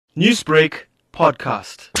Newsbreak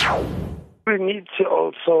Podcast. We need to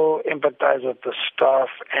also empathize with the staff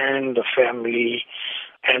and the family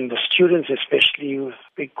and the students especially,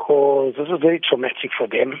 because this is very traumatic for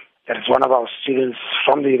them. That is one of our students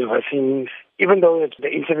from the university. Even though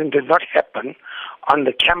the incident did not happen on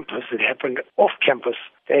the campus, it happened off campus,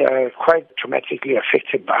 they are quite traumatically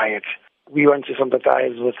affected by it. We want to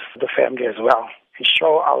sympathize with the family as well and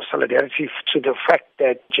show our solidarity to the fact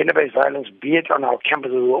that gender-based violence, be it on our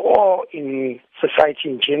campuses or in society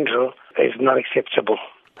in general, is not acceptable.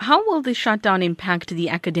 How will the shutdown impact the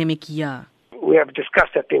academic year? We have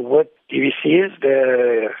discussed that there were DVCs,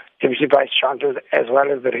 the Deputy Vice Chancellors, as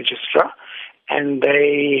well as the Registrar, and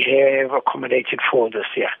they have accommodated for this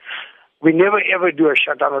year. We never ever do a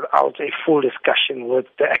shutdown without a full discussion with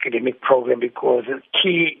the academic program, because the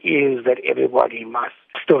key is that everybody must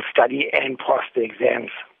still study and pass the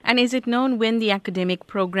exams. And is it known when the academic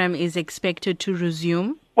program is expected to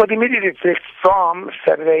resume? Well, the immediate effect from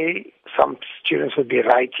Saturday, some students will be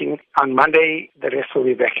writing. On Monday, the rest will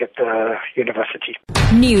be back at the university.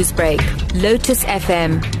 Newsbreak, Lotus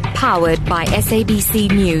FM, powered by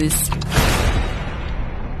SABC News.